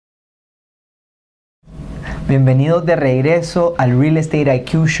Bienvenidos de regreso al Real Estate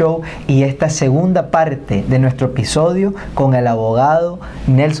IQ Show y esta segunda parte de nuestro episodio con el abogado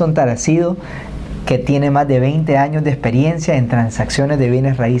Nelson Taracido, que tiene más de 20 años de experiencia en transacciones de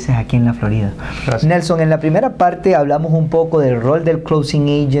bienes raíces aquí en la Florida. Gracias. Nelson, en la primera parte hablamos un poco del rol del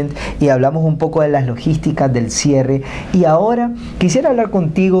closing agent y hablamos un poco de las logísticas del cierre, y ahora quisiera hablar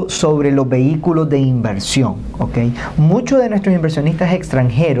contigo sobre los vehículos de inversión, ¿ok? Muchos de nuestros inversionistas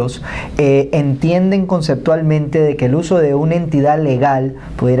extranjeros entienden conceptualmente de que el uso de una entidad legal,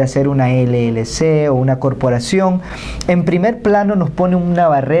 pudiera ser una LLC o una corporación, en primer plano nos pone una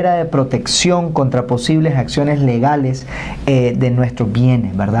barrera de protección contra posibles acciones legales de nuestros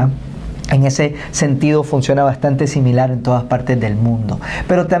bienes, ¿verdad? En ese sentido funciona bastante similar en todas partes del mundo.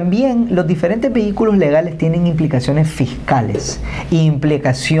 Pero también los diferentes vehículos legales tienen implicaciones fiscales e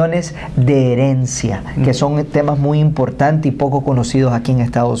implicaciones de herencia, que son temas muy importantes y poco conocidos aquí en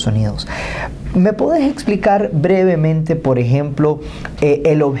Estados Unidos. ¿Me puedes explicar brevemente, por ejemplo,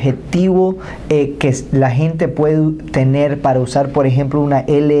 el objetivo que la gente puede tener para usar, por ejemplo, una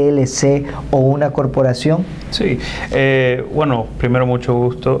LLC o una corporación? Sí, bueno, primero mucho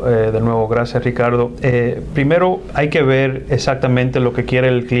gusto, de nuevo gracias Ricardo. Primero hay que ver exactamente lo que quiere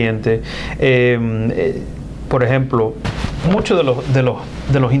el cliente. Por ejemplo, muchos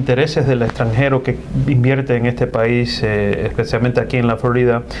de los intereses del extranjero que invierte en este país, especialmente aquí en la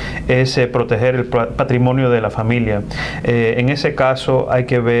Florida, es proteger el patrimonio de la familia. En ese caso hay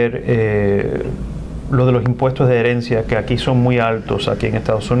que ver lo de los impuestos de herencia, que aquí son muy altos aquí en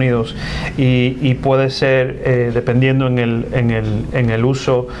Estados Unidos, y puede ser, dependiendo en el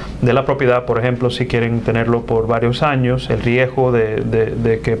uso de la propiedad, por ejemplo, si quieren tenerlo por varios años, el riesgo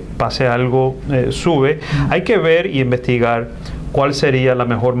de que pase algo sube. Hay que ver y investigar cuál sería la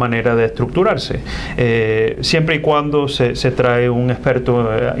mejor manera de estructurarse, siempre y cuando se trae un experto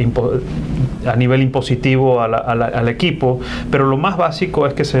a nivel impositivo al equipo, pero lo más básico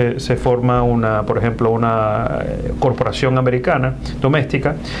es que se forma por ejemplo, una corporación americana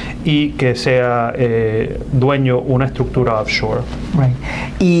doméstica y que sea dueño una estructura offshore. Right.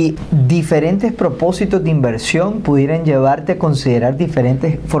 Y diferentes propósitos de inversión pudieran llevarte a considerar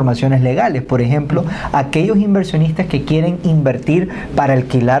diferentes formaciones legales. Por ejemplo, aquellos inversionistas que quieren invertir para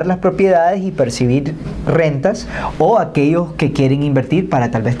alquilar las propiedades y percibir rentas, o aquellos que quieren invertir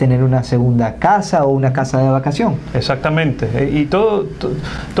para tal vez tener una segunda casa o una casa de vacación. Exactamente. Y todo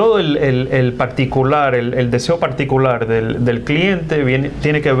el particular, el deseo particular del cliente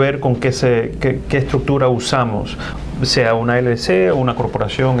tiene que ver con qué estructura usamos, sea una LLC o una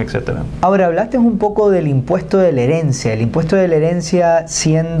corporación, etcétera. Ahora, hablaste un poco del impuesto de la herencia. El impuesto de la herencia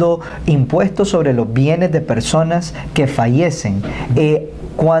siendo impuesto sobre los bienes de personas que fallecen.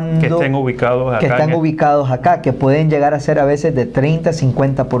 Que estén ubicados acá, que pueden llegar a ser a veces de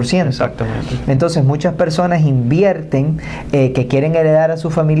 30-50%. Exactamente. Entonces muchas personas invierten que quieren heredar a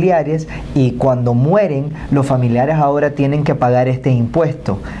sus familiares, y cuando mueren los familiares ahora tienen que pagar este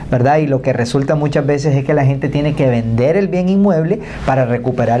impuesto, ¿verdad? Y lo que resulta muchas veces es que la gente tiene que vender el bien inmueble para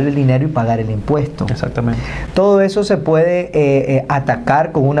recuperar el dinero y pagar el impuesto. Exactamente. Todo eso se puede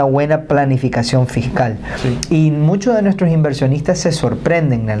atacar con una buena planificación fiscal. Sí. Y muchos de nuestros inversionistas se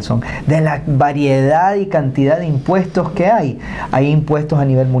sorprenden, Nelson, de la variedad y cantidad de impuestos que hay. Hay impuestos a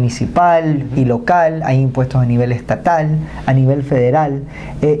nivel municipal y local, hay impuestos a nivel estatal, a nivel federal,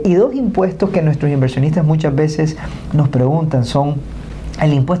 y dos impuestos que nuestros inversionistas muchas veces nos preguntan son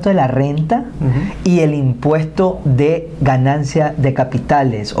el impuesto de la renta y el impuesto de ganancia de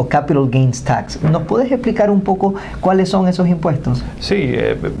capitales o capital gains tax. ¿Nos puedes explicar un poco cuáles son esos impuestos? Sí,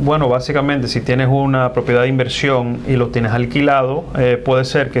 bueno, básicamente si tienes una propiedad de inversión y lo tienes alquilado, puede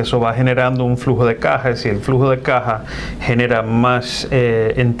ser que eso va generando un flujo de caja. Si el flujo de caja genera más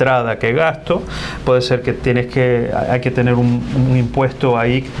entrada que gasto, puede ser que hay que tener un impuesto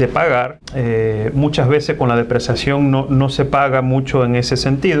ahí de pagar. Muchas veces con la depreciación no se paga mucho en ese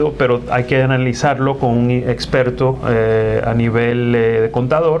sentido, pero hay que analizarlo con un experto a nivel de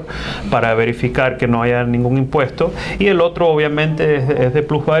contador para verificar que no haya ningún impuesto. Y el otro obviamente es de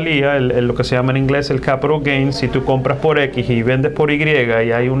plusvalía, lo que se llama en inglés el capital gain. Si tú compras por X y vendes por Y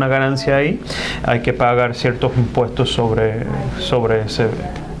y hay una ganancia ahí, hay que pagar ciertos impuestos sobre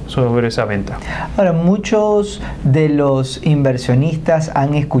esa venta. Ahora, muchos de los inversionistas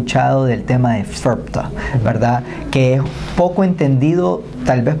han escuchado del tema de FIRPTA, ¿verdad? Que es poco entendido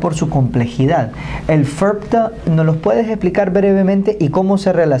tal vez por su complejidad. El FIRPTA, ¿nos los puedes explicar brevemente y cómo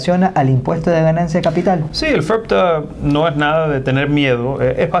se relaciona al impuesto de ganancia de capital? Sí, el FIRPTA no es nada de tener miedo,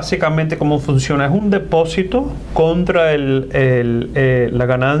 es básicamente cómo funciona. Es un depósito contra la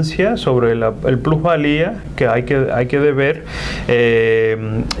ganancia sobre el plusvalía que hay que deber,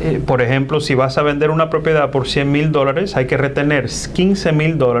 por ejemplo, si vas a vender una propiedad por $100,000, hay que retener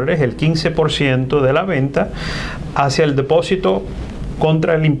 $15,000, el 15% de la venta, hacia el depósito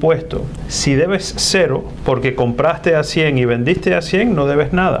contra el impuesto. Si debes 0 porque compraste a 100 y vendiste a 100, no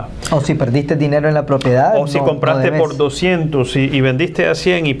debes nada. O si perdiste dinero en la propiedad. O si compraste por 200 y vendiste a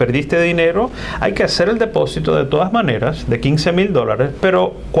 100 y perdiste dinero, hay que hacer el depósito de todas maneras de $15,000,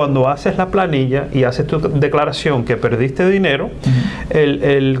 pero cuando haces la planilla y haces tu declaración que perdiste dinero,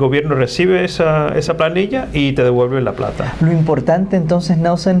 el gobierno recibe esa planilla y te devuelve la plata. Lo importante entonces,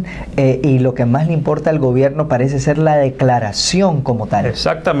 Nelson, y lo que más le importa al gobierno parece ser la declaración como tal.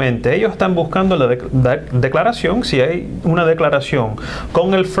 Exactamente. Ellos están buscando la declaración. Si hay una declaración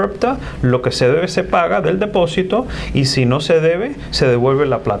con el FIRPTA, lo que se debe se paga del depósito, y si no se debe, se devuelve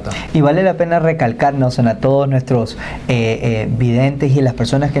la plata. Y vale la pena recalcarnos a todos nuestros videntes y las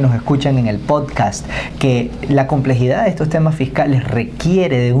personas que nos escuchan en el podcast que la complejidad de estos temas fiscales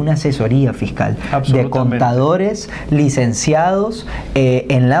requiere de una asesoría fiscal de contadores licenciados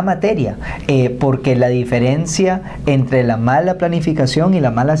en la materia, porque la diferencia entre la mala planificación y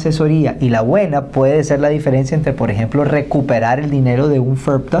la mala asesoría y la buena puede ser la diferencia entre, por ejemplo, recuperar el dinero de un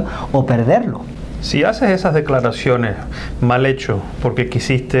FIRPTA o perderlo. Si haces esas declaraciones mal hecho porque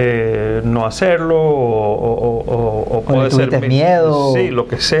quisiste no hacerlo o puede ser miedo, sí, lo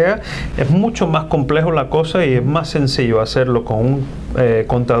que sea, es mucho más complejo la cosa y es más sencillo hacerlo con un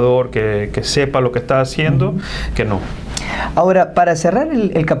contador que sepa lo que está haciendo que no. Ahora, para cerrar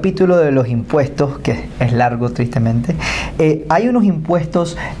el capítulo de los impuestos, que es largo tristemente, hay unos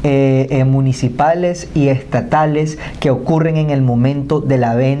impuestos municipales y estatales que ocurren en el momento de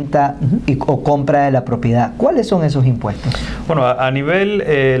la venta o compra de la propiedad. ¿Cuáles son esos impuestos? Bueno, a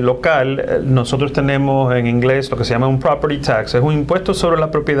nivel local, nosotros tenemos en inglés lo que se llama un property tax. Es un impuesto sobre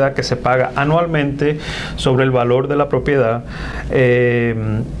la propiedad que se paga anualmente sobre el valor de la propiedad.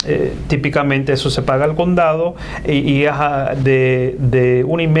 Típicamente eso se paga al condado y es de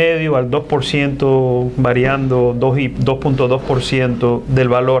 1,5% al 2%, variando 2.2% del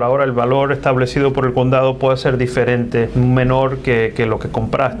valor. Ahora el valor establecido por el condado puede ser diferente, menor que lo que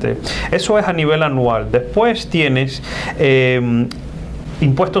compraste. Eso es a nivel anual. Después tienes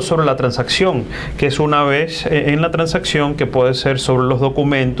impuestos sobre la transacción, que es una vez en la transacción, que puede ser sobre los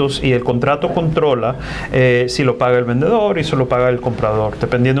documentos, y el contrato controla si lo paga el vendedor y si lo paga el comprador,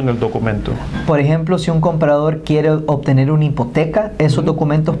 dependiendo en el documento. Por ejemplo, si un comprador quiere obtener una hipoteca, ¿esos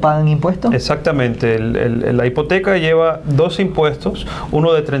documentos pagan impuestos? Exactamente. La hipoteca lleva dos impuestos,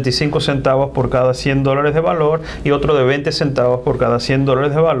 uno de 35 centavos por cada $100 de valor y otro de 20 centavos por cada $100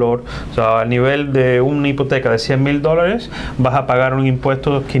 de valor. O sea, a nivel de una hipoteca de $100,000 vas a pagar un impuesto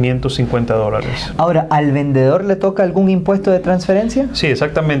de $550. Ahora, ¿al vendedor le toca algún impuesto de transferencia? Sí,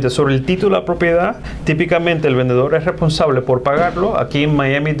 exactamente. Sobre el título de la propiedad, típicamente el vendedor es responsable por pagarlo. Aquí en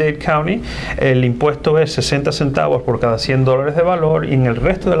Miami-Dade County, el impuesto es 60 centavos por cada $100 de valor, y en el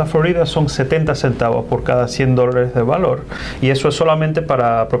resto de la Florida son 70 centavos por cada $100 de valor. Y eso es solamente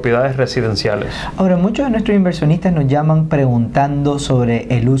para propiedades residenciales. Ahora, muchos de nuestros inversionistas nos llaman preguntando sobre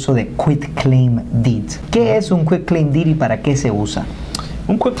el uso de quitclaim deeds. ¿Qué es un quitclaim deed y para qué se usa?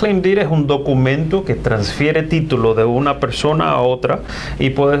 Un quitclaim deed es un documento que transfiere título de una persona a otra,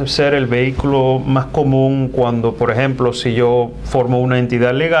 y puede ser el vehículo más común cuando, por ejemplo, si yo formo una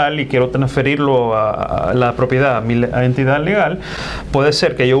entidad legal y quiero transferirlo a la propiedad, a mi entidad legal, puede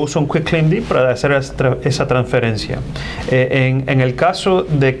ser que yo use un quitclaim deed para hacer esa transferencia. En el caso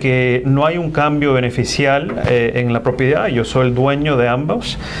de que no hay un cambio beneficial en la propiedad, yo soy el dueño de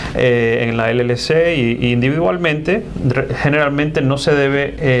ambos en la LLC y individualmente, generalmente no se debe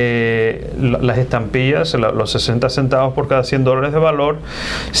las estampillas, los 60 centavos por cada $100 de valor,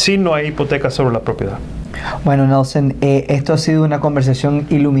 si no hay hipoteca sobre la propiedad. Bueno, Nelson, esto ha sido una conversación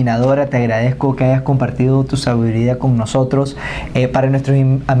iluminadora. Te agradezco que hayas compartido tu sabiduría con nosotros. Para nuestros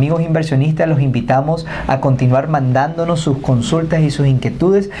amigos inversionistas, los invitamos a continuar mandándonos sus consultas y sus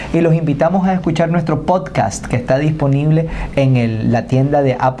inquietudes, y los invitamos a escuchar nuestro podcast, que está disponible en la tienda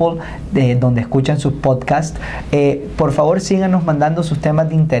de Apple, donde escuchan sus podcasts. Por favor, síganos mandando sus temas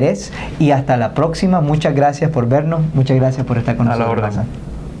de interés, y hasta la próxima. Muchas gracias por vernos, muchas gracias por estar con nosotros. A la orden.